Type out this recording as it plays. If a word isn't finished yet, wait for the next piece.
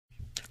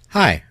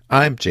Hi,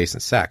 I'm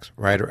Jason Sachs,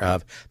 writer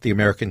of the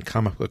American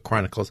Comic Book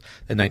Chronicles,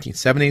 the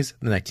 1970s,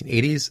 the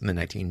 1980s, and the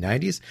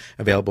 1990s,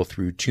 available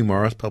through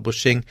Tomorrow's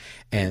Publishing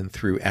and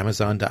through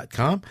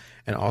Amazon.com,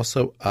 and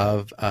also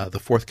of the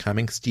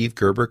forthcoming Steve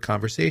Gerber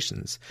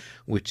Conversations,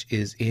 which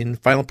is in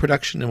final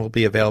production and will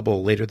be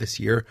available later this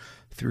year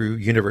through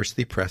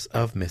University Press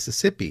of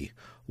Mississippi.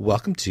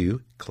 Welcome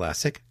to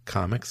Classic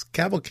Comics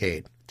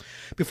Cavalcade.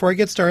 Before I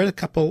get started, a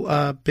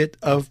couple bit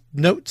of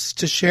notes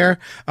to share.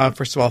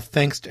 First of all,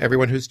 thanks to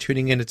everyone who's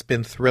tuning in. It's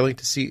been thrilling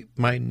to see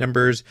my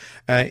numbers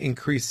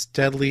increase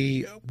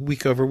steadily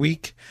week over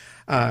week.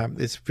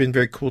 It's been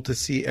very cool to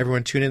see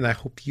everyone tune in. I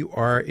hope you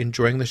are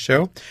enjoying the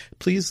show.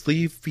 Please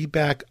leave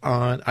feedback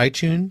on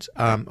iTunes,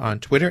 on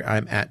Twitter.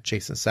 I'm at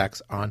Jason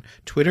Sachs on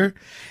Twitter.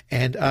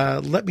 And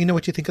let me know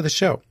what you think of the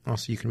show.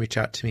 Also, you can reach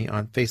out to me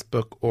on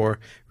Facebook or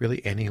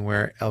really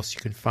anywhere else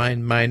you can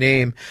find my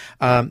name.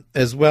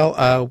 As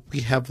well,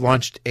 we have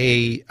launched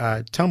a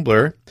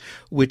Tumblr,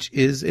 which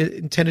is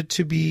intended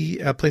to be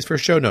a place for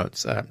show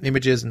notes,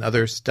 images and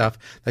other stuff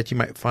that you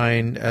might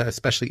find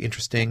especially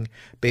interesting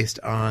based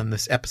on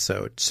this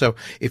episode. So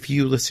if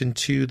you listened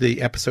to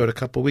the episode a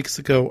couple weeks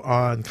ago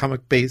on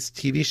comic-based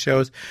TV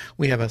shows,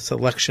 we have a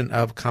selection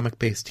of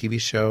comic-based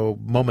TV show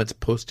moments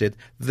posted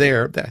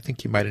there that I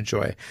think you might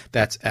enjoy.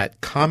 That's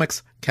at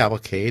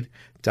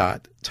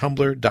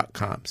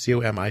comicscavalcade.tumblr.com,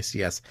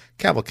 COMICS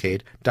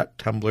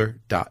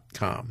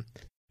cavalcade.tumblr.com.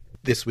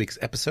 This week's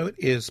episode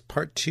is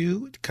part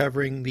 2,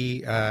 covering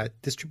the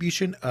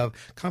distribution of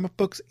comic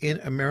books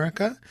in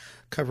America,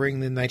 covering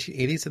the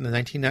 1980s and the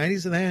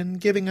 1990s, and then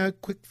giving a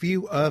quick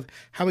view of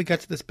how we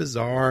got to this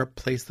bizarre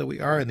place that we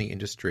are in the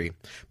industry.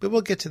 But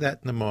we'll get to that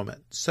in a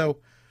moment. So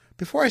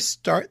before I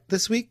start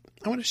this week,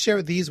 I want to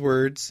share these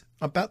words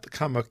about the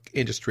comic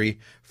industry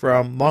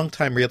from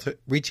longtime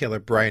retailer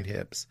Brian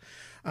Hibbs.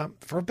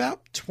 For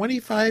about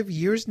 25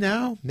 years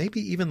now,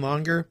 maybe even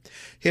longer,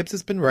 Hibbs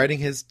has been writing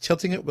his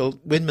Tilting at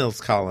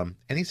Windmills column,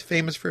 and he's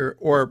famous for,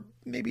 or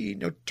maybe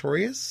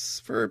notorious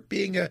for,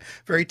 being a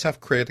very tough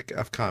critic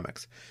of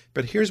comics.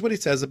 But here's what he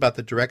says about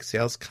the direct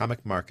sales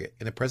comic market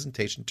in a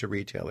presentation to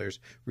retailers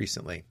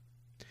recently.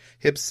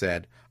 Hibbs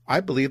said, "I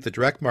believe the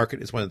direct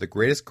market is one of the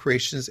greatest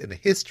creations in the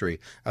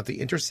history of the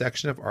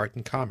intersection of art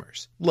and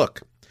commerce.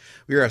 Look,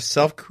 we are a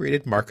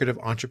self-created market of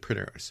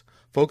entrepreneurs.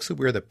 Folks who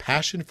wear the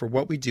passion for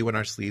what we do on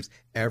our sleeves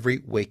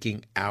every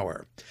waking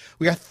hour.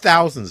 We are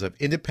thousands of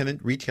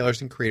independent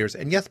retailers and creators,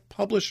 and yes,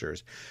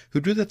 publishers,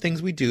 who do the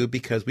things we do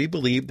because we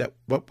believe that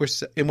what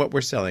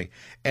we're selling,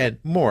 and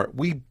more,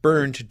 we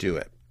burn to do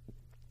it.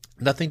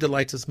 Nothing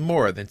delights us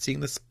more than seeing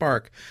the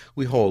spark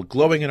we hold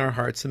glowing in our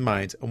hearts and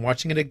minds and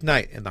watching it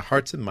ignite in the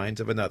hearts and minds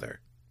of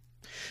another.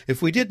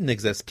 If we didn't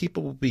exist,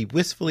 people would be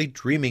wistfully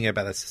dreaming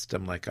about a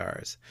system like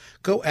ours.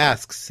 Go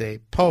ask, say,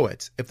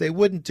 poets, if they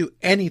wouldn't do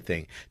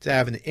anything to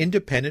have an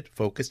independent,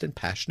 focused, and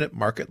passionate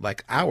market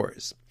like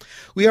ours.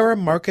 We are a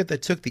market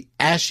that took the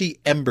ashy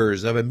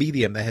embers of a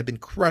medium that had been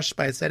crushed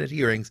by Senate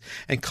hearings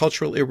and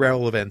cultural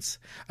irrelevance,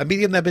 a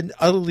medium that had been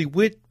utterly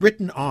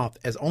written off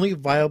as only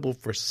viable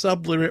for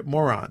subliterate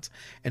morons,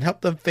 and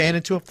helped them fan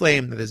into a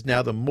flame that is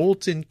now the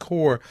molten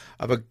core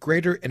of a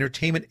greater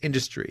entertainment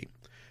industry.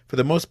 For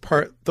the most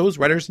part, those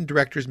writers and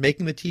directors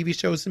making the TV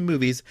shows and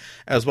movies,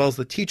 as well as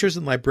the teachers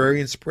and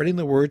librarians spreading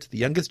the word to the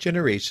youngest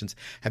generations,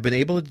 have been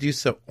able to do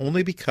so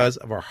only because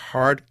of our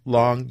hard,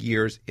 long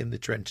years in the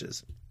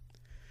trenches."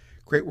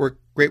 Great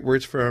work, great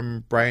words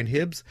from Brian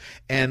Hibbs,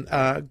 and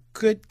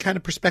good kind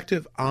of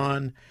perspective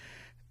on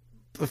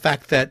the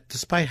fact that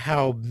despite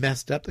how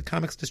messed up the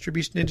comics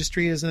distribution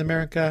industry is in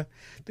America,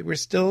 that we're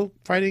still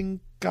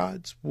fighting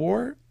God's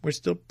war. We're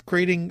still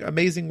creating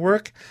amazing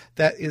work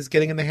that is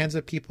getting in the hands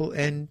of people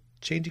and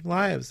changing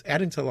lives,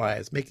 adding to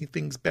lives, making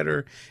things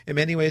better in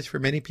many ways for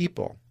many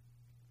people.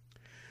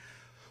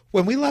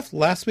 When we left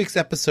last week's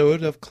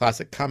episode of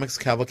Classic Comics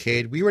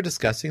Cavalcade, we were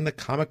discussing the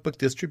comic book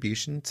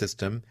distribution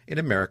system in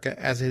America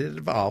as it had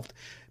evolved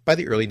by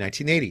the early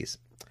 1980s.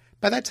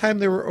 By that time,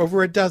 there were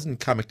over a dozen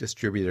comic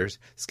distributors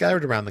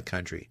scattered around the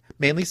country,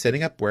 mainly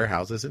setting up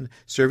warehouses and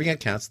serving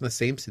accounts in the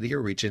same city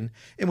or region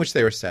in which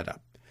they were set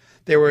up.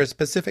 There were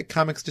specific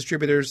comics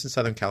distributors in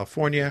Southern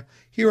California,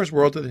 Heroes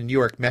World in the New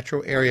York metro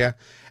area,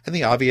 and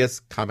the obvious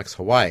Comics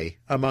Hawaii,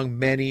 among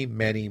many,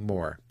 many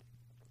more.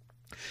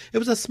 It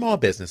was a small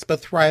business,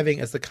 but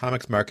thriving as the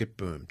comics market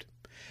boomed.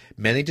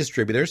 Many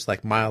distributors,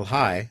 like Mile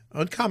High,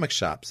 owned comic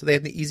shops, so they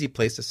had an easy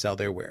place to sell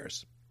their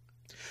wares.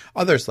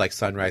 Others, like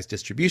Sunrise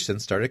Distribution,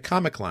 started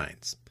comic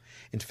lines.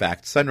 In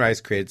fact,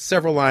 Sunrise created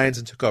several lines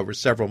and took over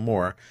several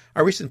more.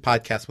 Our recent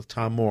podcast with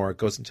Tom Mason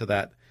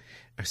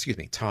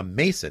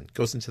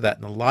goes into that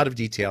in a lot of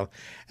detail,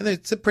 and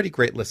it's a pretty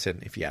great listen,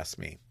 if you ask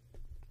me.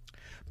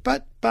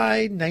 But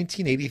by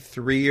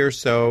 1983 or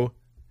so,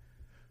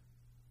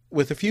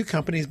 with a few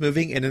companies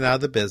moving in and out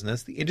of the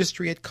business, the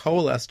industry had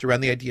coalesced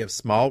around the idea of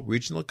small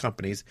regional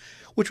companies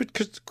which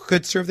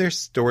could serve their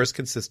stores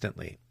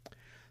consistently.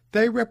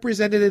 They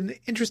represented an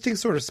interesting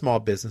sort of small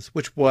business,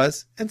 which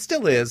was, and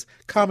still is,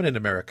 common in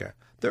America,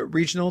 the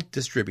regional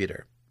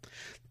distributor.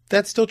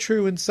 That's still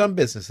true in some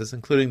businesses,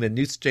 including the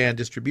newsstand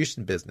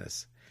distribution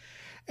business.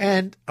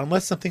 And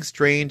unless something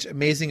strange,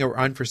 amazing, or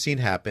unforeseen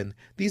happened,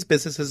 these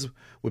businesses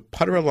would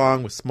putter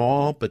along with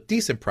small but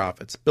decent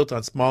profits built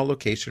on small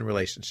location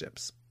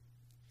relationships.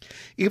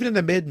 Even in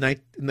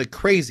the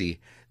crazy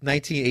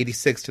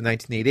 1986 to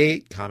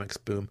 1988 comics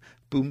boom,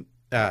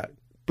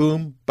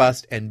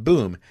 bust, and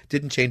boom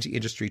didn't change the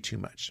industry too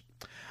much.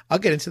 I'll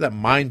get into that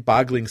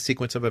mind-boggling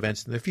sequence of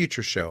events in the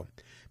future show,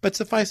 but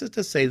suffice it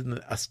to say that an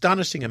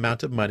astonishing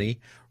amount of money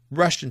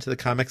rushed into the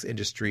comics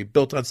industry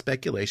built on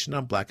speculation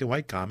on black and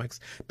white comics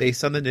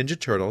based on the Ninja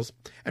Turtles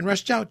and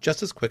rushed out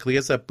just as quickly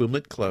as that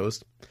boomlet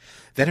closed.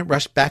 Then it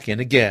rushed back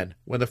in again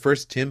when the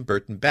first Tim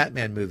Burton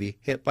Batman movie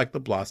hit like the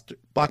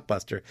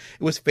blockbuster it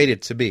was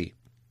fated to be.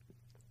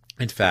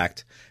 In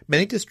fact,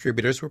 many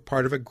distributors were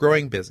part of a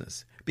growing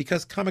business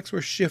because comics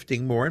were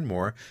shifting more and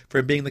more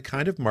from being the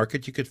kind of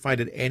market you could find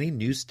at any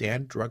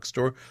newsstand,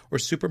 drugstore, or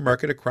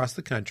supermarket across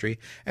the country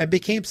and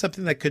became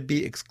something that could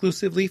be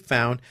exclusively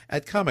found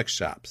at comic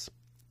shops.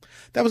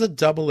 That was a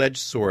double-edged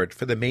sword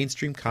for the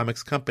mainstream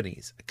comics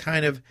companies, a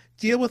kind of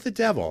deal with the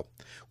devil,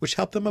 which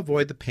helped them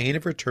avoid the pain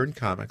of returned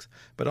comics,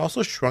 but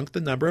also shrunk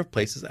the number of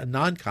places a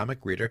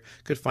non-comic reader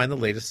could find the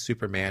latest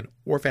Superman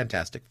or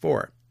Fantastic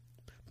Four.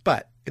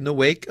 But in the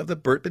wake of the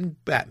Burton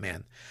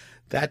Batman,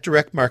 that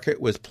direct market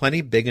was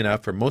plenty big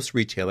enough for most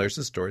retailers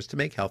and stores to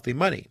make healthy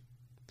money.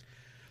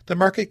 The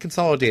market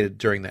consolidated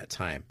during that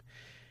time.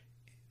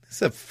 This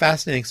is a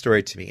fascinating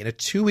story to me. In a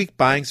 2-week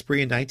buying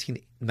spree in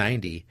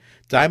 1990,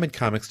 Diamond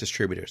Comics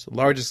Distributors, the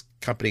largest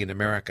company in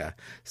America,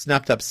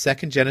 snapped up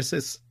Second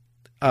Genesis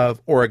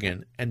of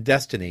Oregon and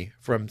Destiny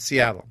from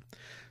Seattle.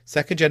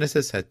 Second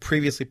Genesis had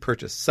previously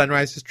purchased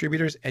Sunrise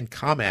Distributors and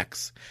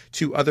ComX,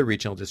 2 other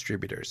regional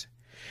distributors.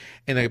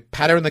 In a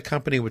pattern the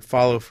company would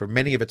follow for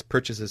many of its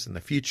purchases in the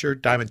future,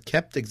 Diamond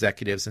kept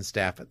executives and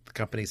staff at the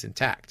companies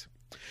intact.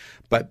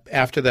 But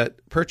after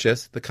that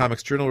purchase, the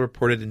Comics Journal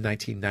reported in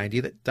 1990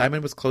 that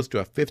Diamond was close to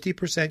a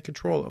 50%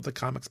 control of the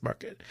comics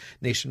market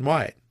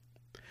nationwide.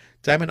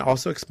 Diamond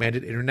also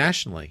expanded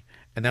internationally,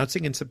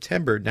 announcing in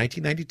September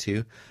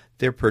 1992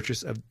 their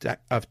purchase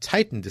of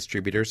Titan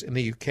Distributors in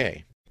the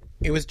UK.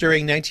 It was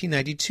during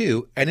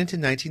 1992 and into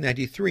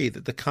 1993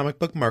 that the comic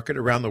book market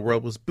around the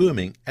world was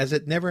booming as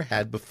it never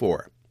had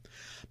before.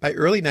 By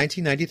early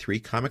 1993,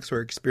 comics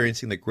were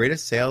experiencing the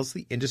greatest sales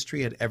the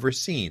industry had ever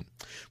seen,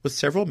 with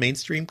several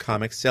mainstream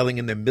comics selling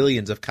in the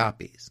millions of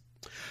copies.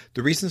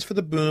 The reasons for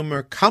the boom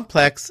are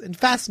complex and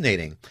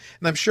fascinating,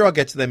 and I'm sure I'll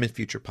get to them in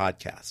future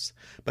podcasts.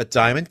 But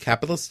Diamond,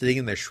 Capital City,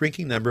 and their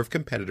shrinking number of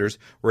competitors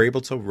were able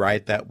to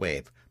ride that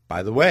wave.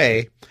 By the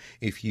way,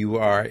 if you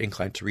are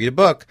inclined to read a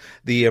book,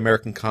 the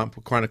American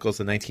Chronicles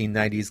of the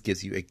 1990s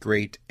gives you a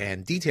great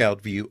and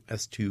detailed view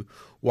as to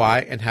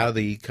why and how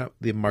the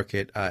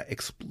market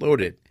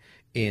exploded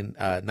in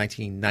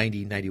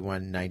 1990,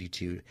 91,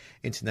 92,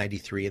 into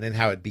 93, and then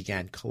how it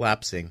began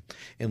collapsing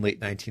in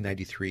late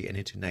 1993 and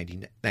into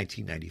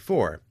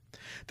 1994.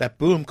 That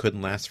boom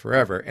couldn't last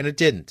forever, and it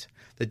didn't.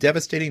 The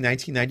devastating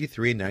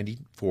 1993 and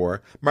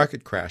 94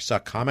 market crash saw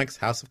comics'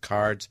 House of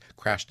Cards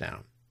crash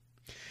down.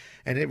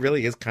 And it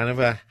really is kind of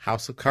a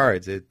house of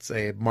cards. It's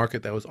a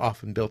market that was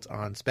often built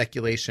on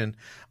speculation,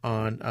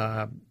 on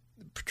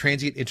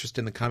transient interest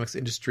in the comics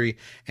industry,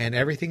 and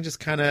everything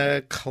just kind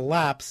of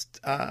collapsed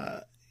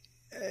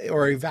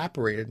or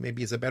evaporated,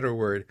 maybe is a better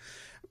word,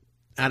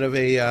 out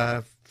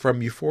of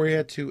from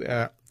euphoria to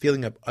a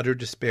feeling of utter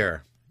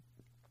despair.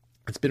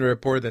 It's been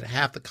reported that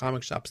half the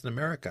comic shops in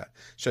America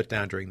shut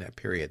down during that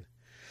period.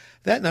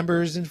 That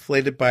number is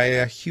inflated by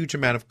a huge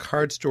amount of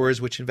card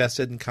stores which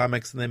invested in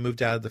comics and then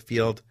moved out of the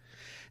field.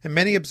 And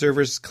many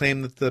observers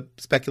claim that the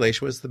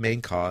speculation was the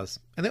main cause,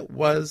 and it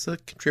was a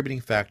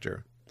contributing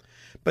factor.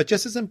 But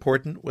just as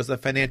important was the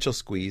financial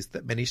squeeze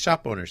that many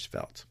shop owners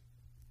felt.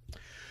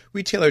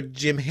 Retailer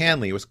Jim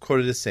Hanley was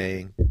quoted as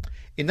saying,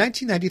 "In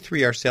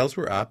 1993 our sales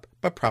were up,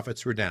 but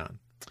profits were down.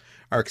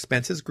 Our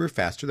expenses grew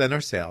faster than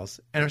our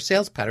sales, and our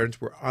sales patterns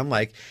were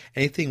unlike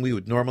anything we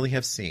would normally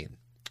have seen.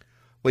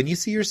 When you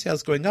see your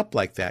sales going up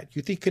like that,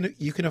 you think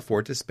you can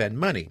afford to spend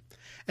money,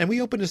 and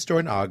we opened a store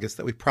in August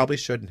that we probably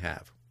shouldn't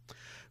have.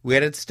 We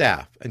added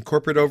staff and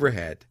corporate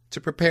overhead to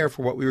prepare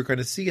for what we were going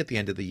to see at the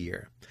end of the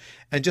year.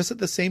 And just at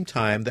the same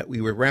time that we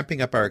were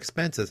ramping up our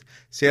expenses,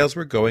 sales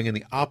were going in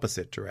the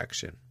opposite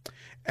direction.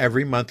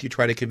 Every month you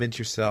try to convince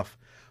yourself,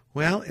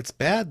 well, it's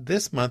bad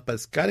this month, but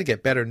it's got to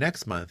get better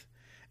next month.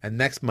 And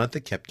next month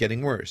it kept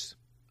getting worse.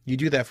 You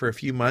do that for a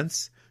few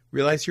months,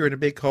 realize you're in a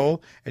big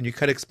hole, and you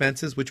cut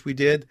expenses, which we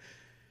did,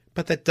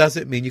 but that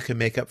doesn't mean you can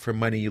make up for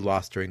money you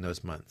lost during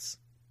those months."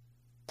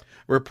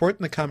 A report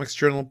in the Comics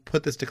Journal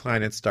put this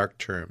decline in stark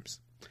terms.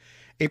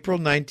 April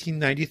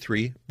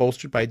 1993,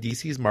 bolstered by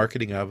DC's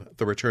marketing of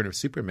The Return of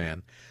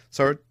Superman,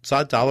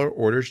 saw dollar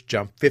orders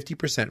jump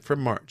 50%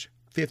 from March.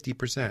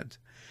 50%.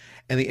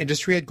 And the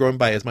industry had grown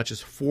by as much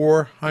as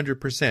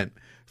 400%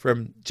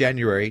 from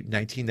January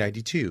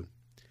 1992.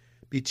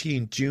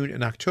 Between June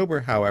and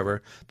October,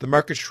 however, the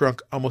market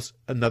shrunk almost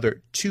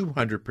another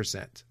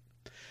 200%.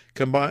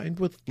 Combined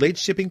with late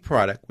shipping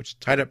product, which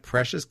tied up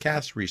precious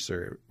cash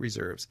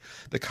reserves,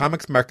 the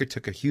comics market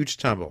took a huge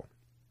tumble.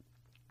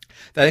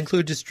 That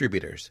included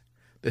distributors.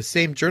 The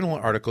same journal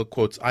article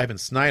quotes Ivan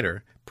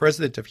Snyder,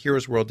 president of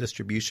Heroes World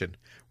Distribution,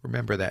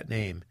 remember that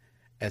name,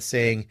 as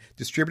saying,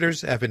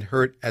 distributors have been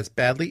hurt as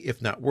badly,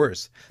 if not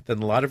worse,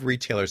 than a lot of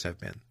retailers have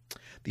been.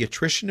 The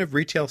attrition of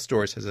retail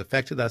stores has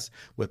affected us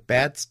with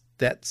bad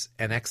debts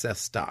and excess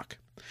stock.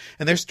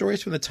 And there's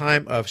stories from the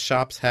time of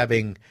shops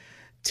having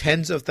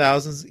tens of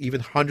thousands, even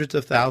hundreds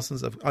of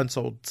thousands of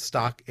unsold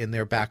stock in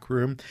their back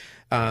room.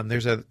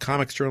 There's a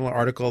Comics Journal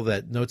article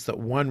that notes that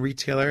one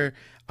retailer,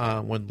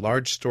 one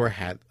large store,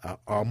 had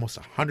almost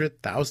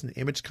 100,000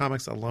 Image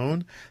comics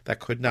alone that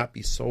could not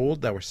be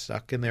sold, that were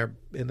stuck in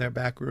their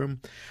back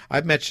room.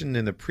 I've mentioned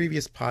in the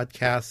previous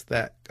podcast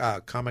that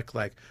comic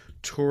like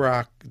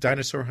Turok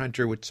Dinosaur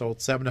Hunter, which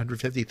sold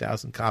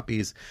 750,000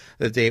 copies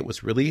the day it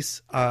was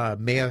released,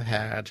 may have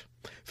had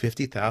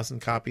 50,000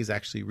 copies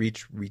actually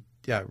reach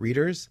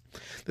readers.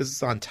 This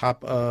is on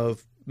top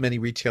of many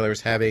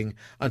retailers having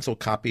unsold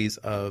copies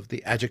of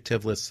the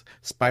adjectiveless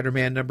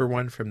Spider-Man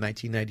 #1 from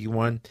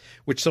 1991,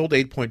 which sold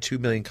 8.2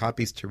 million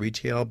copies to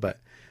retail, but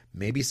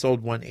maybe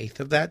sold 1/8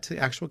 of that to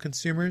actual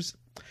consumers.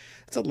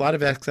 That's a lot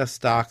of excess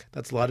stock.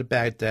 That's a lot of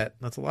bad debt.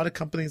 That's a lot of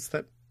companies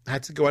that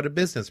had to go out of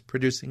business,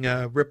 producing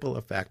a ripple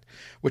effect,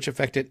 which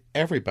affected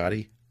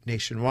everybody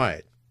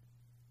nationwide.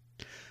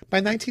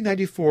 By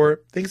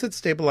 1994, things had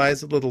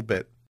stabilized a little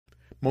bit.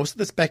 Most of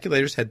the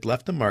speculators had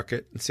left the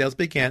market, and sales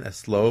began a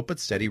slow but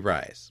steady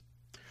rise.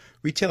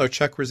 Retailer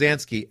Chuck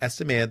Rosansky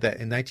estimated that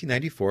in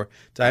 1994,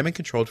 Diamond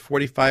controlled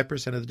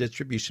 45% of the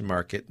distribution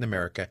market in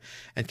America,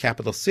 and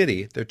Capital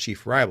City, their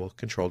chief rival,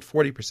 controlled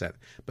 40%,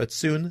 but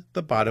soon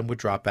the bottom would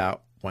drop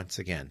out once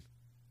again.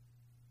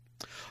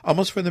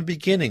 Almost from the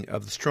beginning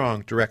of the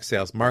strong direct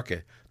sales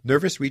market,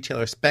 nervous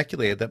retailers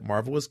speculated that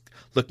Marvel was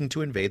looking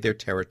to invade their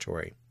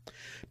territory.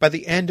 By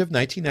the end of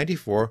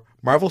 1994,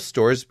 Marvel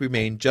stores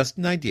remained just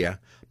an idea,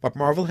 but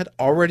Marvel had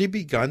already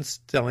begun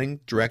selling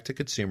direct to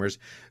consumers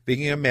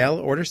via a mail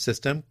order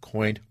system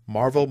coined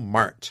Marvel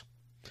Mart.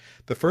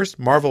 The first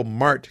Marvel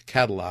Mart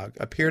catalog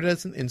appeared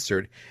as an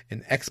insert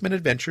in X-Men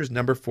Adventures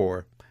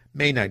 #4,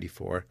 May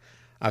 94,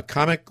 a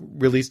comic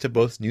released to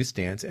both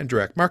newsstands and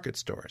direct market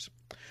stores.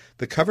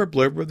 The cover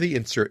blurb of the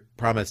insert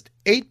promised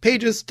 8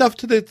 pages stuffed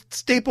to the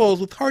staples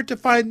with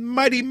hard-to-find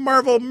Mighty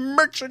Marvel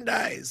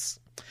merchandise.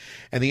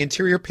 And the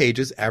interior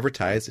pages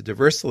advertised a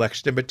diverse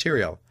selection of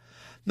material,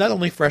 not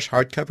only fresh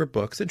hardcover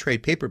books and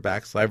trade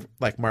paperbacks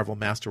like Marvel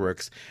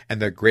Masterworks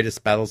and their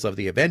Greatest Battles of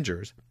the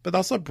Avengers, but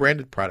also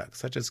branded products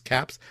such as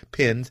caps,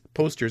 pins,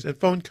 posters, and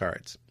phone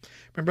cards.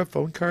 Remember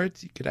phone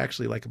cards? You could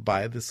actually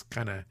buy this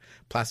kind of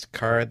plastic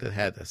card that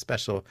had a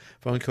special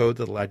phone code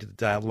that allowed you to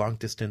dial long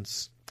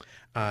distance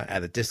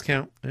at a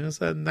discount. It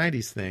was a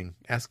 90s thing.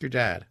 Ask your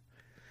dad.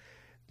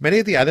 Many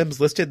of the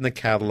items listed in the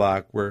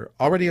catalog were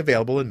already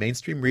available in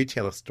mainstream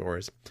retail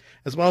stores,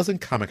 as well as in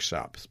comic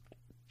shops.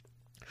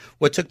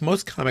 What took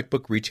most comic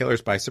book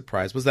retailers by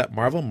surprise was that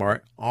Marvel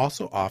Mart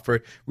also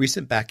offered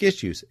recent back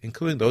issues,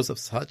 including those of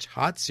such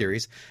hot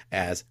series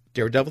as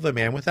Daredevil the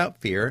Man Without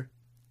Fear.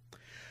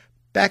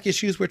 Back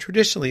issues were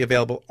traditionally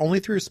available only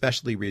through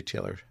specialty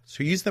retailers,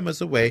 who used them as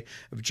a way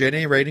of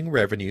generating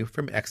revenue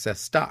from excess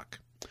stock.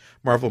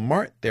 Marvel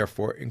Mart,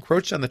 therefore,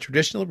 encroached on the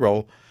traditional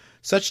role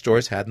such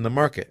stores had in the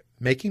market.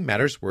 Making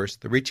matters worse,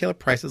 the retailer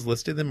prices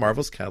listed in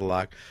Marvel's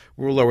catalog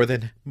were lower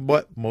than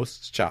what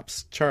most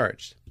shops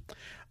charged.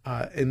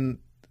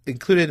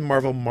 Included in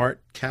Marvel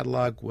Mart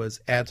catalog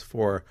was ads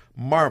for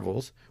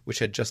Marvels, which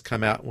had just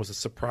come out and was a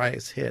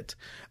surprise hit.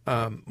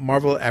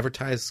 Marvel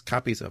advertised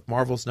copies of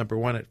Marvels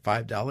 #1 at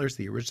 $5,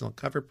 the original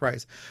cover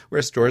price,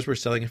 whereas stores were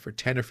selling it for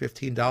 $10 or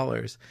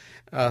 $15.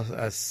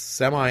 A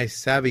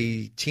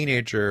semi-savvy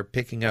teenager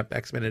picking up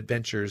X-Men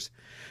Adventures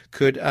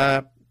could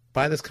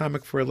buy this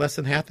comic for less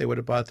than half they would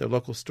have bought at their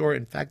local store.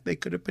 In fact, they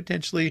could have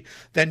potentially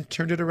then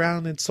turned it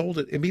around and sold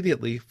it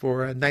immediately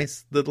for a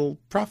nice little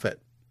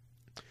profit.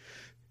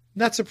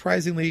 Not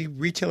surprisingly,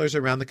 retailers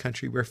around the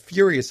country were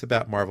furious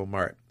about Marvel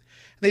Mart.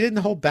 They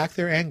didn't hold back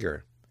their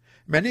anger.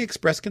 Many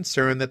expressed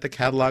concern that the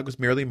catalog was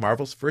merely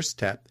Marvel's first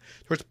step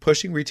towards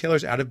pushing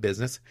retailers out of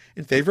business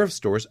in favor of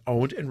stores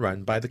owned and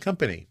run by the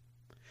company.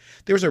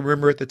 There was a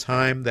rumor at the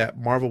time that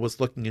Marvel was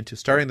looking into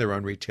starting their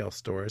own retail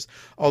stores.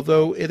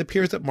 Although it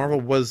appears that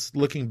Marvel was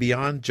looking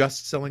beyond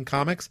just selling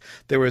comics,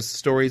 there was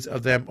stories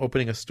of them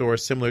opening a store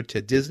similar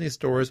to Disney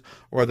stores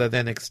or the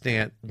then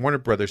extant Warner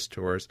Brothers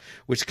stores,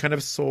 which kind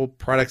of sold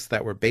products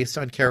that were based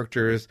on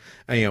characters,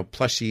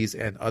 plushies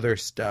and other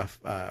stuff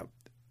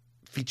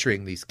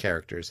featuring these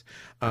characters.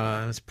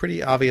 It's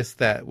pretty obvious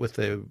that with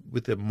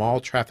the mall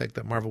traffic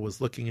that Marvel was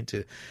looking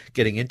into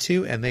getting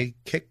into, and they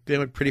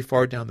went pretty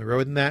far down the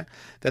road in that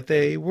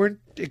they weren't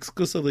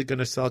exclusively going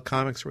to sell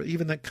comics, or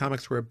even that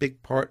comics were a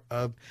big part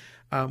of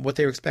what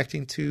they were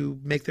expecting to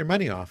make their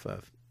money off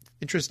of.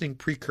 Interesting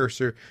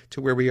precursor to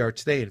where we are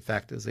today, in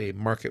fact, is a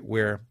market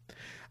where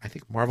I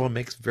think Marvel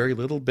makes very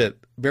little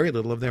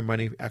of their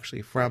money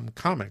actually from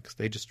comics.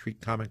 They just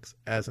treat comics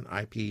as an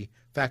IP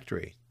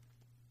factory.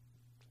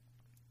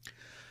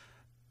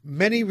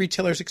 Many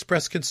retailers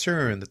expressed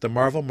concern that the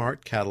Marvel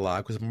Mart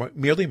catalog was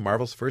merely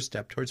Marvel's first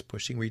step towards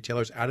pushing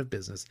retailers out of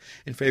business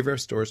in favor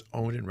of stores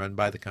owned and run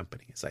by the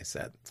company, as I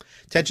said.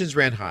 Tensions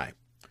ran high.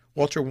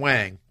 Walter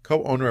Wang,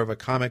 co-owner of a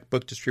comic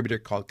book distributor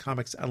called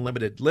Comics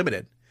Unlimited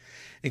Limited,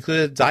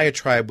 included a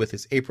diatribe with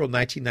his April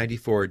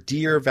 1994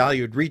 Dear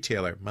Valued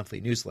Retailer monthly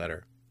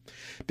newsletter,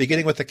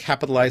 beginning with a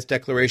capitalized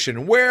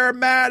declaration, "We're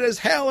mad as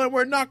hell and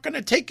we're not going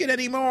to take it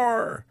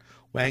anymore."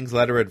 Wang's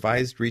letter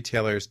advised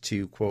retailers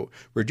to, quote,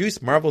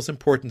 reduce Marvel's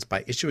importance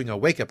by issuing a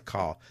wake-up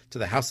call to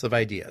the House of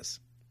Ideas.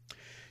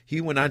 He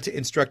went on to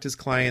instruct his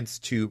clients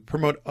to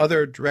promote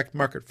other direct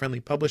market-friendly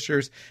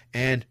publishers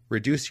and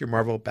reduce your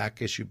Marvel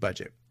back issue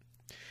budget.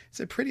 It's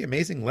a pretty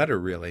amazing letter,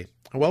 really,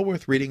 and well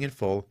worth reading in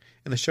full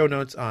in the show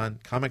notes on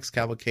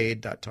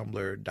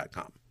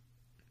comicscavalcade.tumblr.com.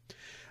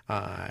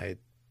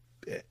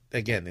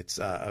 Again, it's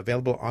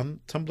available on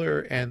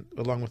Tumblr and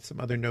along with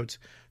some other notes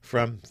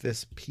from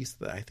this piece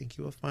that I think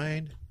you will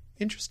find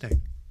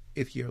interesting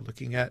if you're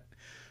looking at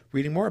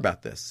reading more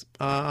about this.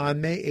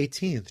 On May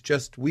 18th,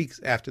 just weeks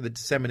after the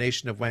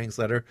dissemination of Wang's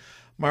letter,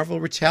 Marvel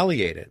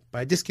retaliated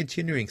by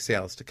discontinuing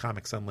sales to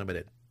Comics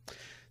Unlimited.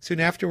 Soon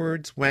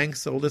afterwards, Wang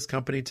sold his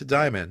company to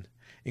Diamond,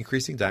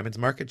 increasing Diamond's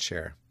market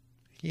share.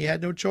 He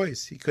had no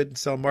choice. He couldn't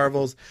sell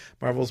Marvels.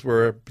 Marvels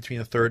were between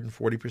a third and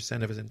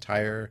 40% of his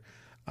entire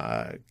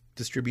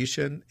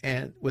distribution,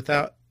 and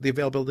without the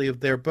availability of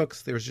their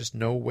books, there was just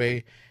no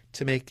way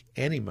to make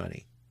any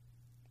money.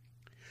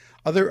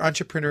 Other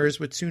entrepreneurs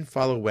would soon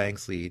follow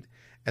Wang's lead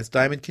as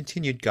Diamond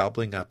continued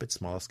gobbling up its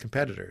smallest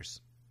competitors.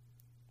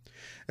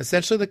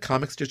 Essentially, the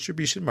comics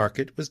distribution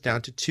market was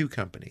down to two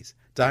companies,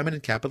 Diamond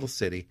and Capital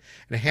City,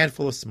 and a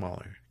handful of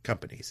smaller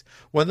companies.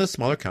 One of the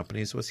smaller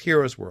companies was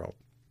Heroes World.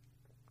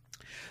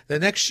 The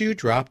next shoe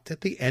dropped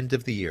at the end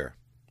of the year.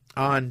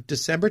 On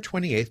December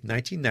 28,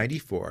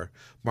 1994,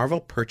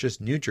 Marvel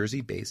purchased New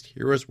Jersey-based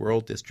Heroes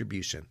World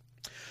Distribution.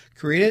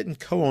 Created and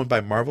co-owned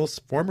by Marvel's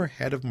former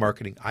head of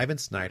marketing, Ivan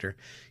Snyder,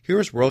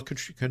 Heroes World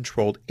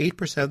controlled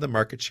 8% of the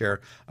market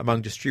share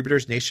among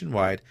distributors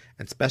nationwide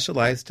and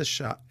specialized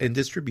in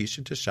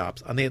distribution to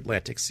shops on the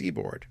Atlantic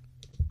seaboard.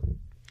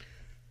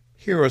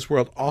 Heroes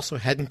World also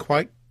hadn't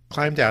quite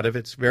climbed out of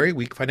its very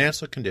weak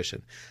financial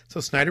condition,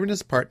 so Snyder and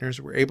his partners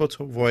were able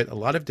to avoid a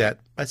lot of debt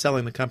by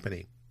selling the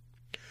company.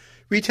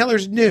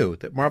 Retailers knew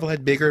that Marvel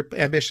had bigger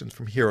ambitions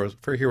for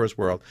Heroes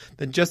World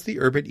than just the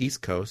urban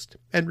East Coast,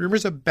 and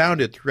rumors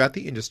abounded throughout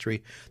the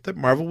industry that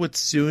Marvel would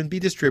soon be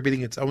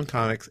distributing its own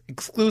comics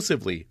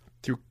exclusively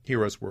through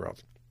Heroes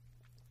World.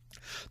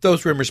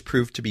 Those rumors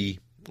proved to be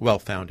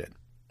well-founded.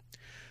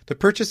 The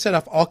purchase set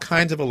off all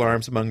kinds of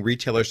alarms among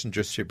retailers and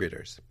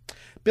distributors.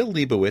 Bill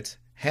Leibowitz,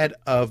 head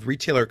of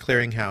retailer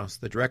clearinghouse,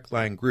 the Direct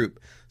Line Group,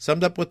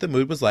 summed up what the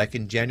mood was like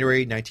in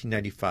January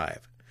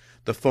 1995.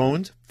 The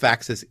phones,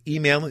 faxes,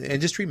 email, and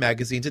industry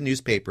magazines and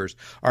newspapers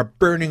are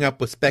burning up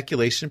with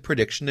speculation,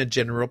 prediction, and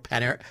general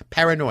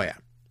paranoia.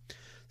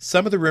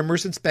 Some of the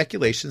rumors and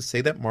speculations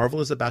say that Marvel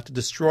is about to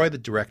destroy the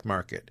direct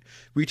market.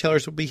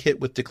 Retailers will be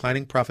hit with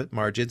declining profit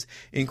margins,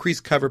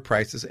 increased cover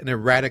prices, and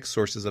erratic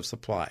sources of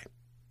supply.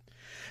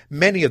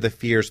 Many of the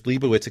fears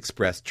Leibowitz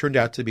expressed turned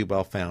out to be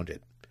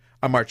well-founded.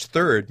 On March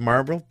 3rd,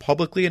 Marvel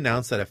publicly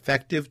announced that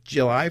effective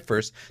July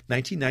 1st,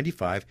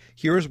 1995,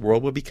 Heroes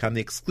World will become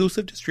the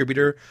exclusive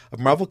distributor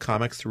of Marvel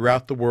Comics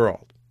throughout the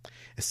world.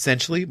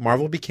 Essentially,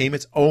 Marvel became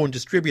its own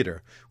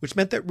distributor, which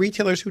meant that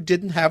retailers who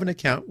didn't have an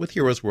account with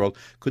Heroes World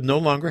could no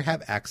longer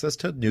have access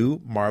to new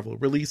Marvel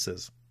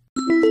releases.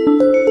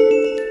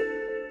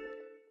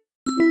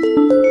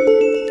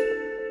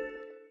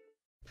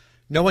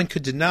 No one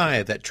could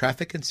deny that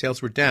traffic and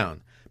sales were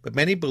down, but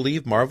many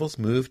believe Marvel's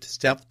move to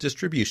stealth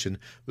distribution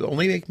would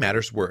only make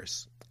matters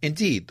worse.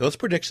 Indeed, those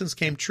predictions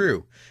came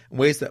true in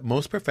ways that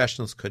most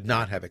professionals could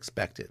not have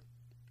expected.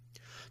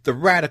 The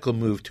radical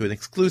move to an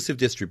exclusive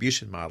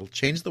distribution model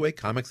changed the way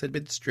comics had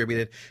been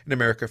distributed in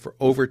America for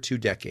over 2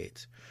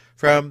 decades.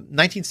 From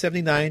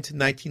 1979 to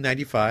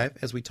 1995,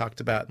 as we talked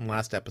about in the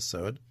last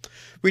episode,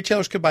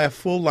 retailers could buy a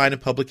full line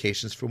of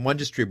publications from one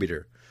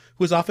distributor,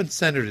 who was often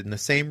centered in the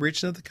same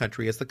region of the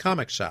country as the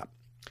comic shop.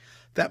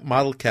 That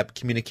model kept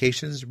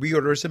communications,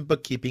 reorders, and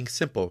bookkeeping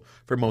simple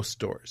for most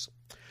stores.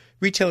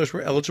 Retailers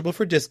were eligible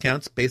for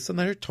discounts based on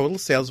their total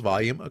sales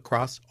volume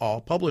across all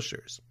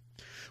publishers.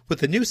 With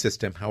the new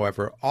system,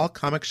 however, all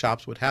comic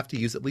shops would have to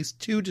use at least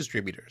 2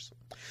 distributors.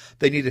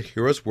 They needed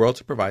Heroes World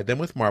to provide them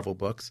with Marvel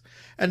books,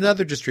 and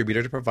another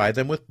distributor to provide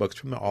them with books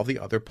from all the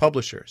other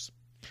publishers.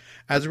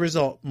 As a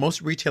result,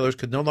 most retailers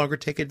could no longer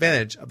take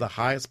advantage of the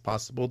highest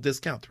possible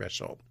discount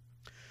threshold.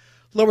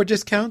 Lower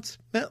discounts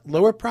meant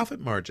lower profit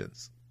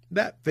margins.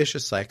 That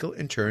vicious cycle,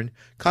 in turn,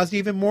 caused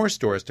even more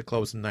stores to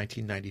close in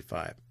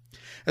 1995.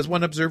 As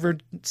one observer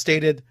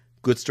stated,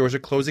 good stores are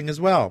closing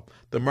as well.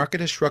 The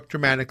market has shrunk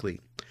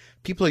dramatically.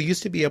 People who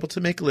used to be able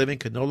to make a living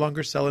could no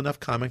longer sell enough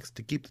comics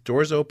to keep the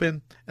doors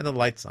open and the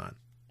lights on.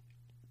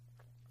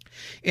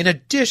 In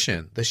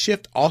addition, the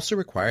shift also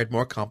required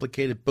more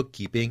complicated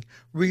bookkeeping,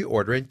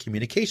 reorder, and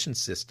communication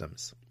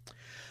systems.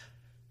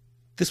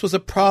 This was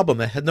a problem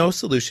that had no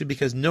solution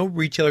because no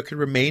retailer could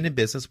remain in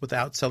business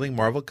without selling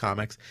Marvel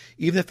Comics,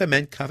 even if it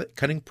meant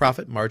cutting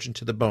profit margin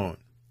to the bone.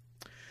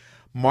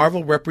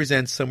 Marvel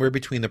represents somewhere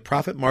between the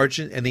profit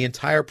margin and the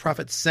entire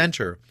profit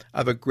center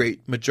of a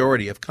great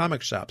majority of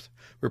comic shops,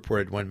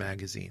 reported one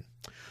magazine.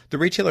 The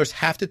retailers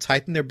have to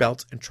tighten their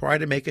belts and try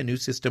to make a new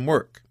system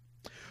work.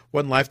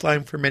 One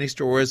lifeline for many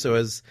stores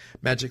was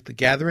Magic the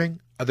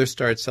Gathering. Others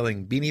started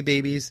selling Beanie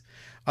Babies.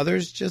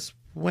 Others just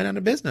went out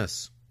of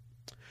business.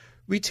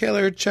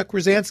 Retailer Chuck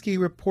Rosansky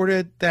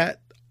reported that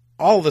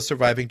all the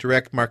surviving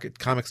direct market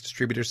comics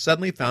distributors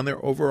suddenly found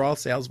their overall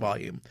sales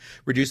volume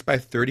reduced by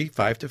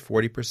 35 to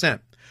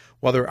 40%,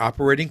 while their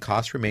operating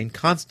costs remained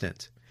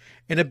constant.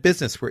 In a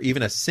business where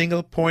even a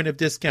single point of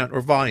discount or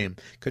volume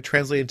could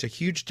translate into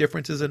huge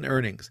differences in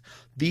earnings,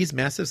 these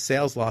massive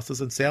sales losses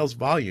and sales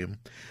volume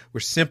were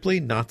simply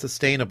not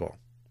sustainable.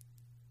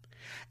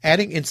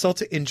 Adding insult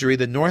to injury,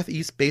 the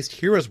Northeast-based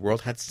Heroes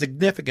World had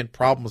significant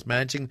problems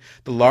managing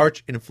the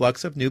large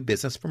influx of new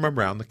business from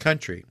around the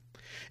country.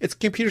 Its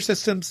computer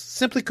systems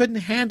simply couldn't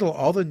handle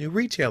all the new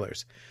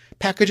retailers.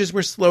 Packages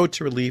were slow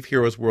to leave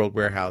Heroes World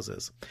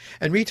warehouses,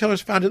 and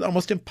retailers found it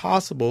almost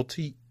impossible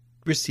to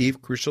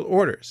receive crucial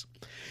orders.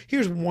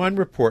 Here's one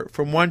report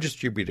from one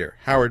distributor,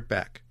 Howard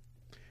Beck.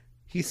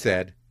 He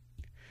said,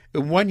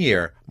 "In 1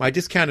 year, my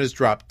discount has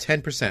dropped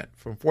 10%,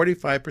 from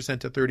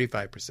 45% to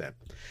 35%.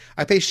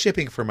 I pay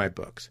shipping for my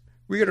books.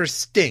 Reorders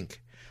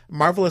stink.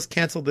 Marvel has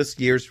canceled this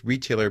year's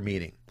retailer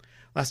meeting.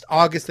 Last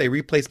August, they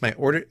misplaced my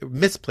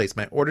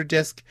order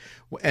disc,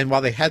 and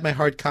while they had my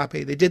hard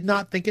copy, they did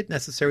not think it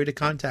necessary to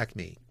contact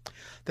me.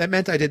 That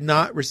meant I did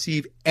not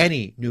receive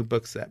any new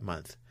books that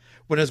month.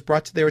 When it was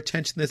brought to their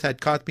attention this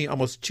had cost me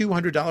almost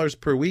 $200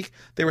 per week,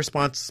 their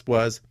response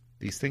was,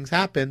 'These things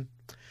happen.'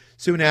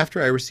 Soon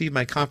after, I received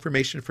my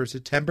confirmation for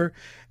September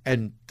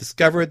and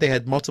discovered they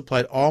had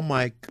multiplied all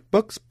my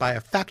books by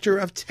a factor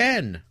of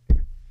 10.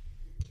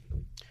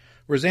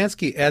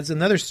 Rosansky adds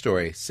another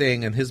story,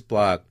 saying in his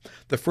blog,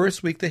 "The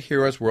first week that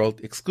Heroes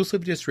World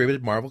exclusively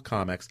distributed Marvel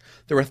Comics,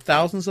 there were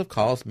thousands of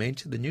calls made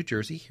to the New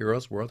Jersey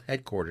Heroes World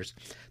headquarters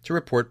to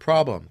report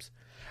problems.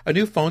 A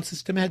new phone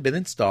system had been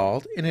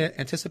installed in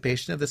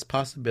anticipation of this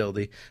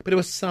possibility, but it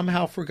was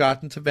somehow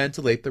forgotten to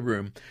ventilate the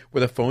room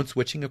where the phone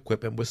switching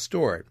equipment was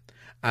stored.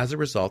 As a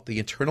result, the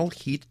internal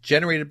heat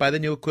generated by the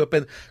new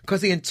equipment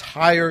caused the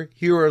entire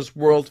Heroes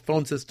World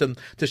phone system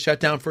to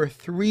shut down for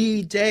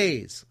 3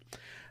 days.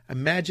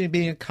 Imagine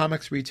being a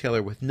comics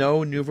retailer with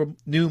no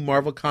new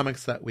Marvel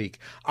Comics that week,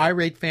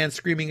 irate fans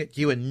screaming at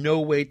you and no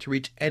way to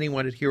reach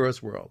anyone at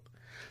Heroes World.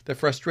 The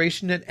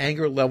frustration and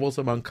anger levels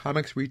among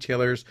comics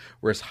retailers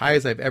were as high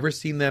as I've ever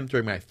seen them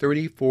during my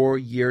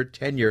 34-year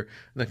tenure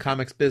in the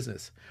comics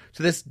business.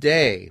 To this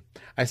day,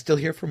 I still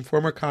hear from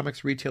former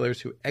comics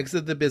retailers who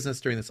exited the business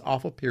during this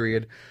awful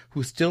period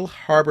who still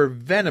harbor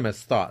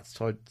venomous thoughts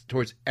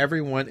towards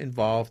everyone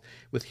involved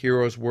with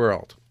Heroes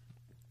World."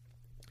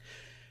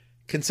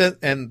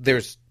 And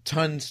there's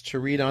tons to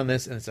read on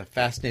this, and it's a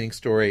fascinating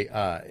story.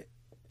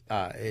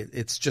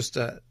 It's just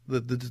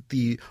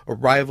the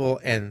arrival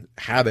and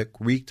havoc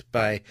wreaked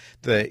by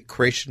the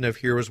creation of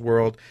Heroes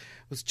World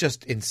was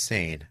just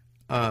insane.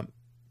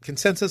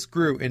 Consensus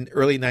grew in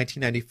early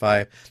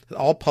 1995 that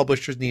all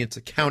publishers needed to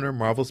counter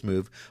Marvel's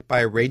move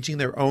by arranging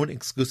their own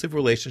exclusive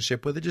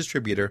relationship with a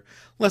distributor,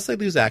 lest they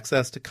lose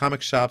access to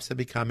comic shops and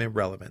become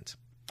irrelevant.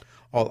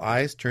 All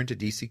eyes turned to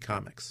DC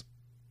Comics.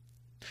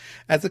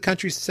 As the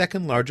country's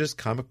second largest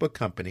comic book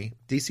company,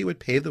 DC would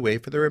pave the way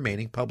for the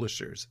remaining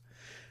publishers.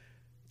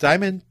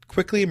 Diamond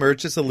quickly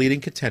emerged as a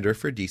leading contender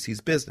for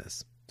DC's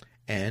business.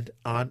 And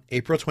on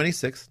April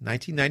 26,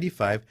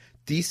 1995,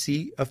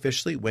 DC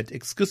officially went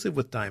exclusive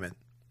with Diamond.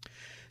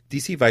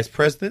 DC Vice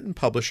President and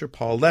publisher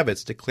Paul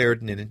Levitz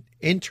declared in an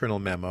internal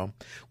memo,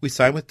 "We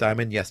signed with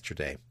Diamond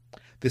yesterday.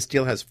 This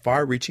deal has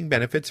far-reaching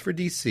benefits for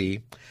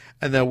DC,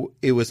 and though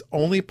it was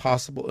only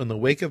possible in the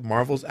wake of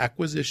Marvel's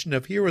acquisition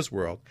of Heroes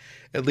World,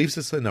 it leaves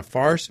us in a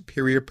far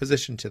superior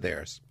position to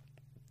theirs."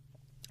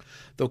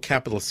 Though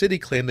Capital City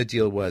claimed the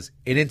deal was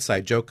an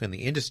inside joke in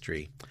the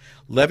industry,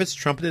 Levitz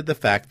trumpeted the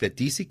fact that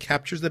DC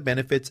captures the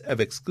benefits of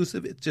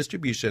exclusive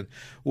distribution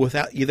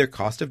without either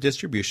cost of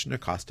distribution or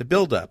cost of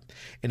build-up.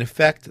 In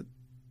effect,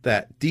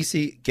 that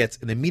DC gets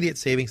an immediate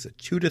savings of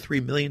 $2 to $3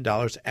 million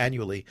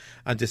annually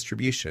on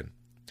distribution.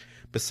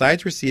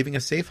 Besides receiving a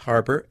safe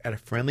harbor at a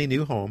friendly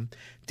new home,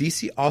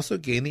 DC also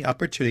gained the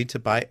opportunity to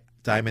buy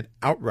Diamond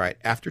outright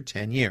after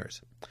 10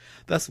 years.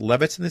 Thus,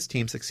 Levitz and his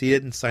team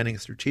succeeded in signing a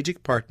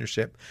strategic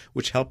partnership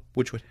which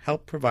would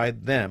help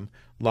provide them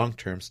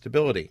long-term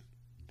stability.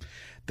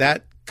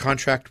 That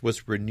contract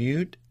was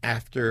renewed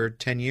after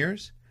 10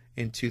 years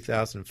in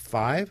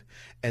 2005,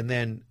 and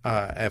then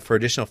for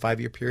additional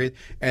 5-year period,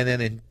 and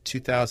then in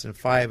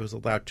 2005 it was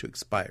allowed to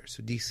expire.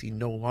 So DC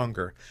no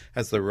longer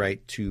has the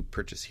right to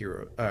purchase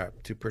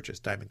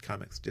Diamond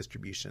Comics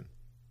distribution.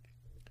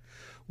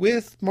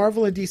 With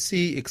Marvel and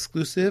DC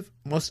exclusive,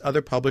 most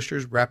other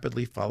publishers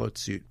rapidly followed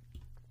suit.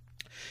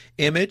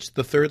 Image,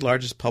 the third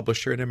largest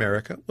publisher in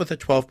America with a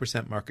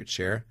 12% market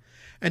share,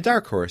 and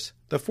Dark Horse,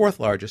 the fourth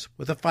largest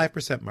with a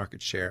 5%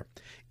 market share,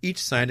 each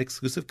signed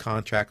exclusive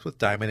contracts with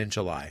Diamond in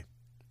July.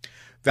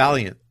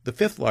 Valiant, the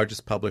fifth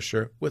largest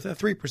publisher with a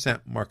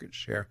 3% market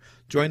share,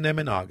 joined them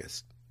in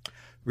August.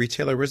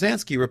 Retailer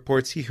Rosansky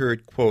reports he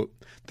heard, quote,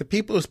 "The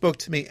people who spoke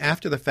to me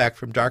after the fact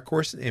from Dark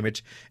Horse and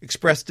Image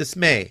expressed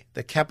dismay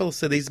that Capital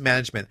City's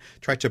management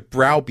tried to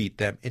browbeat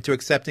them into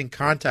accepting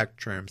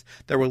contract terms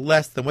that were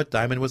less than what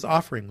Diamond was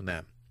offering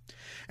them.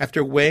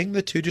 After weighing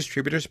the two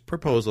distributors'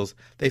 proposals,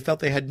 they felt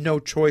they had no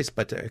choice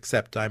but to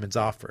accept Diamond's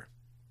offer."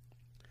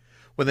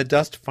 When the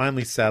dust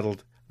finally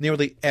settled,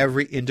 nearly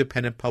every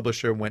independent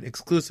publisher went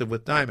exclusive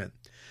with Diamond.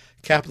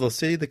 Capital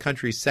City, the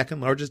country's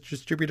second largest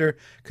distributor,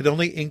 could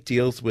only ink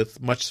deals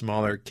with much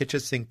smaller Kitchen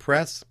Sink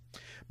Press,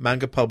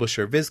 manga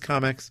publisher Viz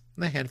Comics,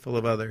 and a handful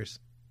of others.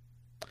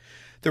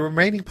 The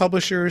remaining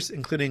publishers,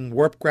 including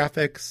Warp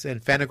Graphics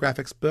and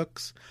Fantagraphics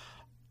Books,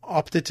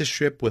 opted to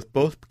ship with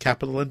both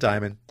Capital and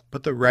Diamond,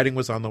 but the writing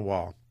was on the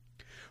wall.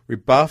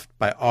 Rebuffed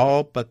by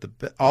all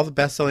the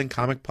best-selling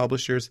comic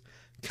publishers,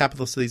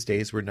 Capital City's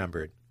days were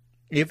numbered,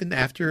 even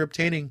after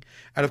obtaining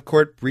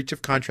out-of-court breach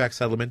of contract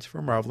settlements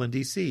from Marvel and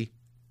DC.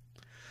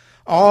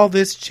 All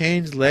this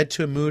change led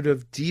to a mood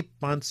of deep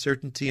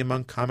uncertainty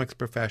among comics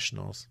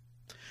professionals.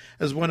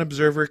 As one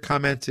observer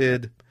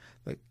commented,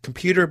 "The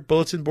computer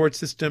bulletin board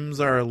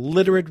systems are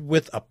littered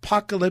with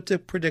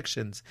apocalyptic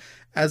predictions,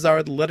 as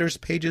are the letters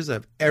pages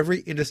of every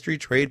industry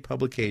trade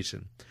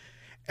publication.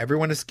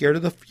 Everyone is scared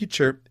of the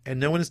future, and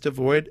no one is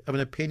devoid of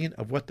an opinion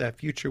of what that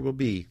future will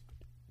be."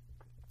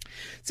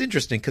 It's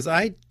interesting because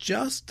I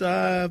just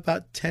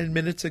about 10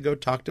 minutes ago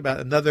talked about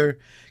another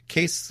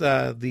case,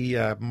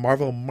 the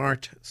Marvel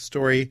Mart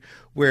story,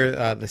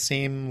 where the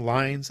same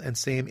lines and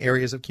same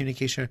areas of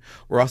communication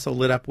were also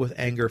lit up with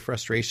anger,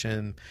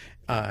 frustration,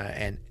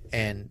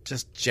 and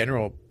just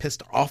general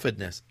pissed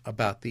offedness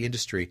about the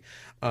industry,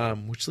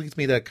 which leads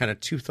me to kind of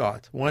two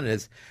thoughts. One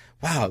is,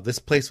 wow, this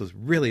place was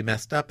really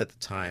messed up at the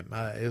time.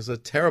 It was a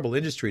terrible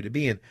industry to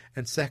be in.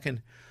 And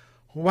second,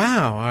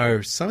 wow,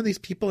 are some of these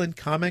people in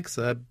comics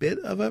a bit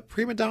of a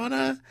prima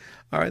donna?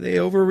 Are they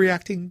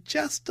overreacting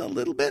just a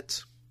little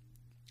bit?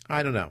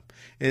 I don't know.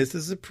 This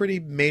is a pretty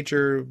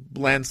major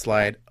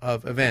landslide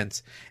of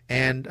events,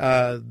 and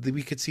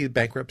we could see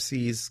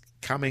bankruptcies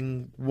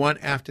coming one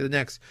after the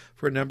next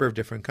for a number of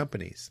different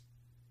companies.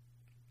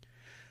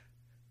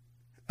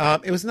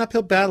 It was an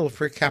uphill battle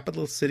for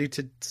Capital City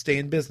to stay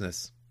in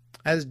business.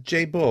 As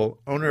Jay Bull,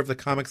 owner of the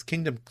Comics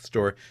Kingdom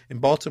store in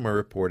Baltimore,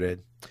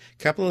 reported,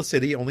 "Capital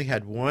City only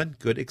had one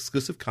good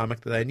exclusive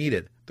comic that I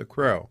needed, The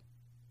Crow."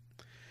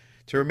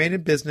 To remain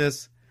in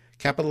business,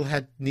 Capital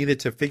had needed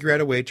to figure out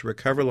a way to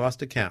recover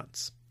lost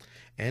accounts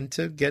and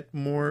to get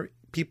more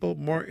people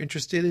more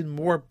interested in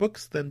more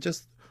books than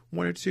just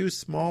one or two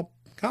small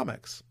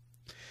comics.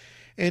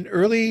 In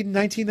early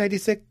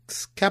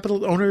 1996,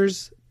 Capital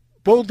owners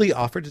boldly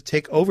offered to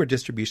take over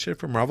distribution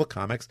for Marvel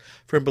Comics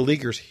from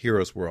Beleaguer's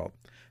Heroes World.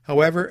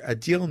 However, a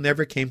deal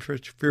never came to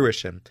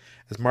fruition,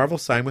 as Marvel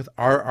signed with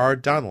R.R.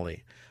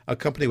 Donnelley, a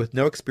company with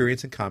no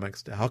experience in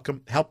comics, to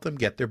help them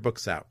get their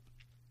books out.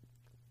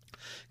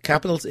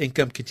 Capital's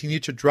income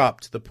continued to drop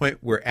to the point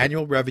where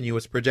annual revenue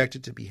was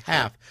projected to be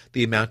half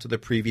the amount of the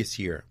previous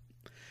year.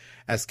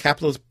 As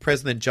Capital's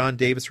president John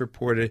Davis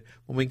reported,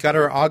 "When we got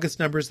our August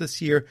numbers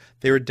this year,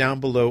 they were down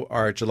below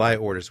our July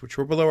orders, which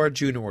were below our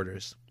June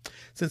orders.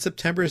 Since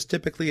September is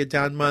typically a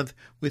down month,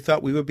 we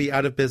thought we would be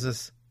out of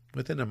business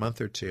within a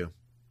month or two."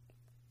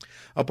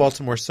 A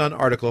Baltimore Sun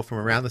article from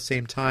around the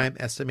same time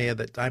estimated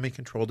that Diamond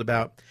controlled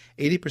about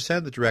 80%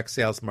 of the direct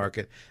sales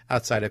market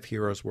outside of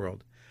Heroes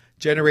World,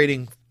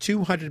 generating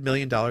 $200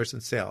 million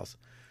in sales,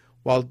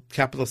 while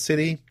Capital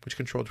City, which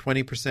controlled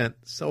 20%,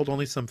 sold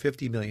only some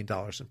 $50 million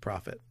in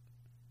profit.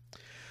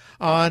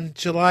 On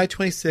July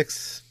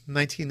 26,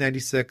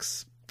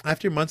 1996,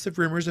 after months of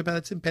rumors about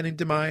its impending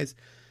demise,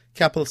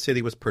 Capital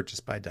City was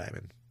purchased by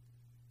Diamond.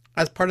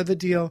 As part of the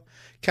deal,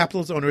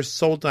 Capital's owners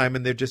sold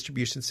Diamond their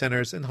distribution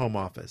centers and home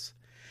office.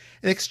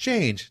 In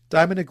exchange,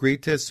 Diamond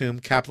agreed to assume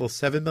Capital's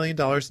 $7 million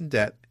in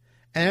debt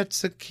and add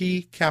some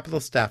key Capital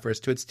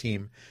staffers to its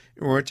team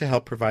in order to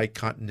help provide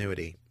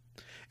continuity.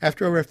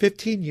 After over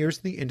 15 years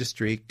in the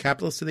industry,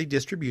 Capital City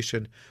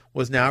Distribution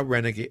was now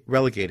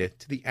relegated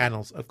to the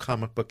annals of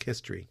comic book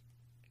history.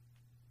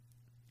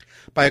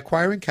 By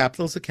acquiring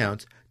Capital's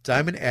accounts,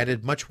 Diamond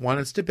added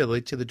much-wanted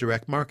stability to the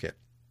direct market,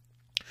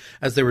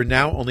 as there were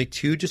now only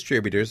two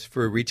distributors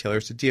for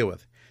retailers to deal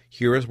with: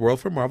 Heroes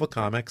World for Marvel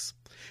Comics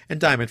and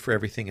Diamond for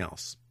everything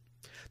else.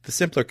 The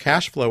simpler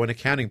cash flow and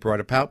accounting brought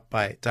about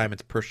by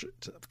Diamond's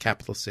purchase of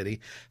Capital City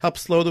helped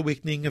slow the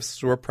weakening of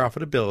store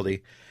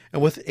profitability,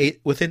 and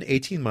within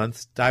 18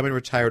 months, Diamond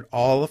retired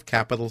all of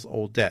Capital's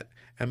old debt.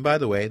 And by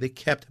the way, they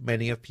kept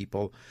many of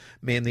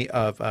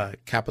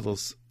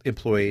Capital's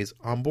employees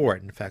on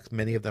board. In fact,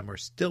 many of them are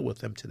still with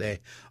them today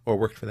or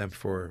worked for them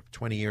for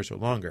 20 years or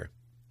longer.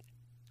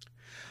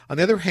 On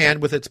the other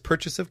hand, with its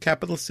purchase of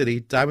Capital City,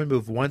 Diamond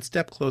moved one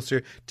step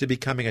closer to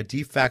becoming a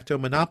de facto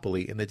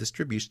monopoly in the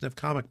distribution of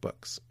comic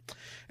books.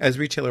 As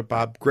retailer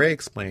Bob Gray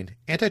explained,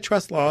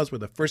 antitrust laws were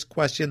the first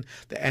question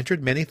that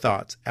entered many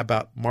thoughts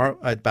about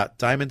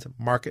Diamond's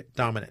market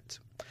dominance.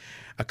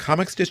 A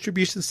comics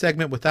distribution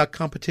segment without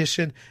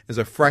competition is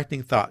a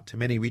frightening thought to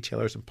many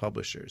retailers and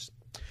publishers.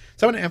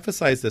 So I want to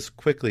emphasize this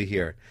quickly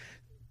here.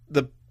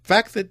 The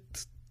fact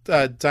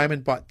that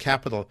Diamond bought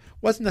Capital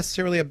wasn't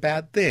necessarily a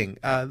bad thing.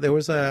 There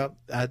was a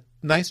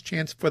nice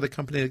chance for the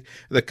country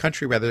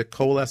to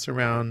coalesce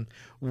around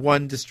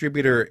one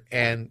distributor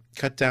and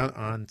cut down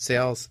on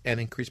sales and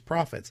increase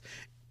profits.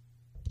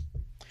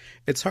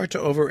 It's hard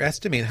to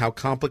overestimate how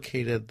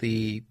complicated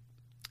the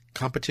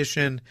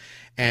competition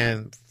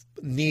and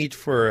need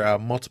for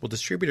multiple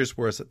distributors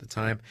was at the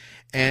time,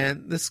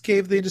 and this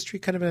gave the industry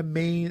kind of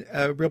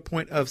a real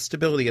point of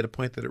stability at a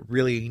point that it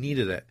really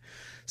needed it.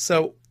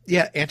 So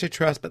yeah,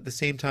 antitrust, but at the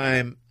same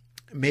time,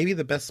 maybe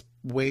the best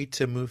way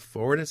to move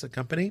forward as a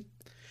company.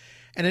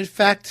 And in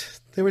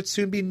fact, there would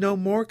soon be no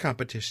more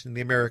competition in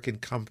the American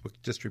comic book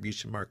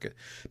distribution market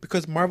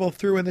because Marvel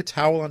threw in the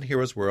towel on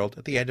Heroes World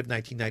at the end of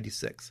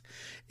 1996,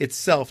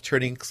 itself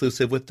turning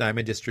exclusive with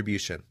Diamond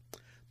Distribution.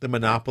 The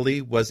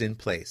monopoly was in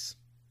place.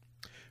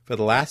 For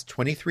the last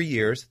 23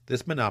 years,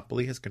 this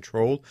monopoly has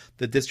controlled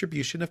the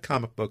distribution of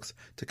comic books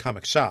to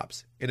comic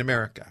shops in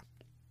America.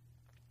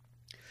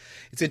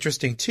 It's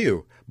interesting,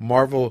 too.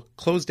 Marvel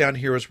closed down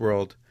Heroes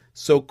World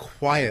so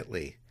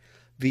quietly.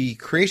 The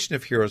creation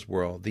of Heroes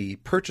World, the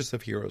purchase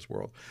of Heroes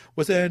World,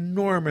 was an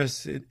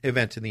enormous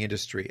event in the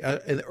industry,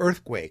 an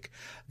earthquake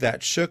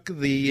that shook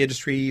the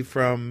industry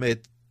from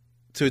it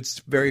to its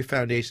very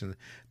foundation.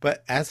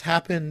 But as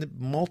happened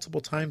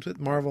multiple times with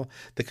Marvel,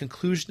 the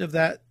conclusion of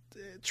that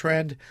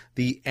trend,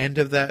 the end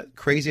of that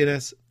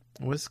craziness,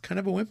 was kind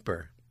of a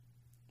whimper.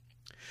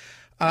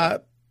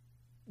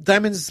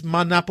 Diamond's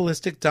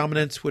monopolistic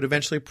dominance would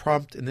eventually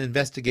prompt an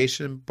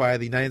investigation by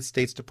the United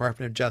States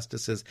Department of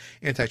Justice's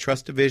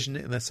Antitrust Division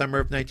in the summer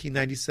of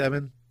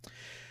 1997.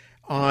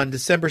 On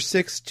December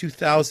 6,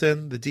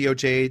 2000, the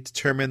DOJ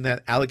determined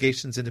that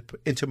allegations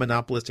into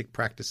monopolistic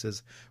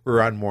practices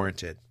were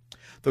unwarranted.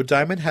 Though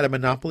Diamond had a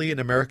monopoly in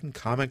American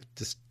comic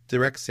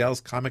direct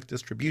sales comic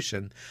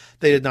distribution,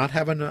 they did not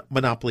have a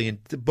monopoly in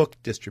book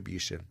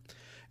distribution.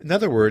 In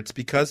other words,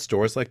 because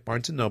stores like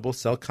Barnes & Noble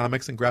sell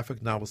comics and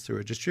graphic novels through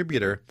a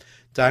distributor,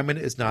 Diamond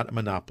is not a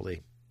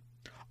monopoly.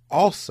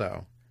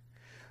 Also,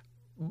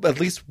 at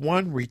least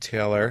one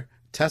retailer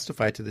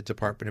testified to the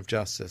Department of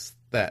Justice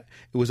that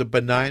it was a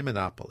benign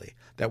monopoly,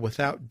 that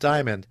without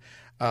Diamond,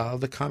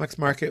 the comics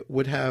market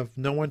would have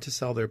no one to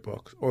sell their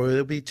books, or it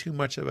would be too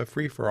much of a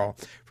free-for-all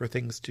for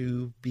things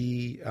to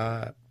be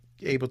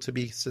able to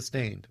be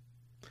sustained.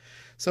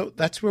 So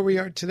that's where we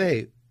are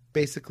today.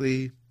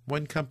 Basically,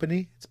 one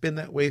company. It's been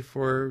that way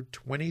for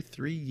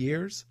 23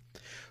 years.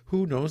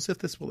 Who knows if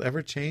this will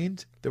ever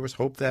change? There was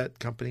hope that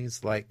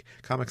companies like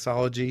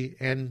Comixology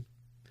and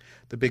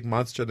the big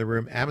monster in the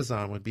room,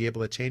 Amazon, would be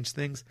able to change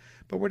things,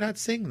 but we're not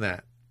seeing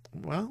that.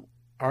 Well,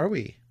 are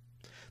we?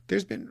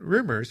 There's been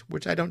rumors,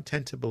 which I don't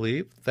tend to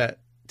believe, that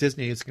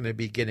Disney is going to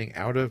be getting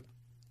out of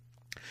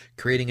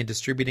creating and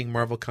distributing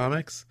Marvel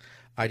Comics.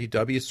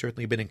 IDW has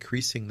certainly been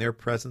increasing their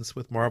presence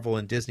with Marvel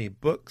and Disney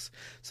books.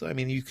 So, I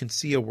mean, you can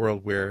see a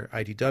world where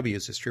IDW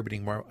is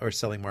distributing or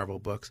selling Marvel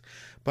books.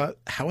 But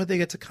how would they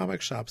get to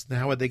comic shops and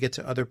how would they get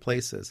to other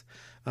places?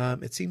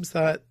 It seems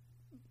that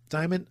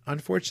Diamond,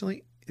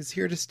 unfortunately, is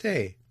here to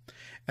stay.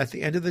 At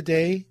the end of the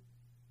day,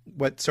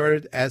 what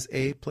started as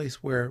a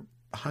place where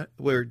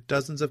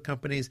dozens of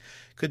companies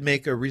could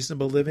make a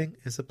reasonable living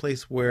is a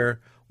place where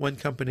one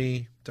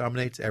company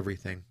dominates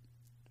everything.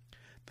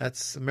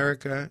 That's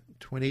America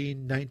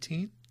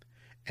 2019,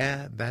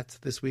 and that's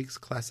this week's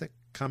Classic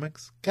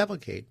Comics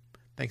Cavalcade.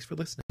 Thanks for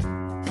listening.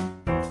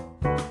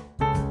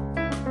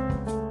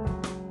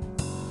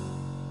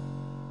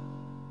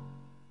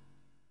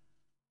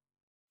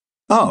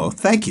 Oh,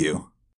 thank you.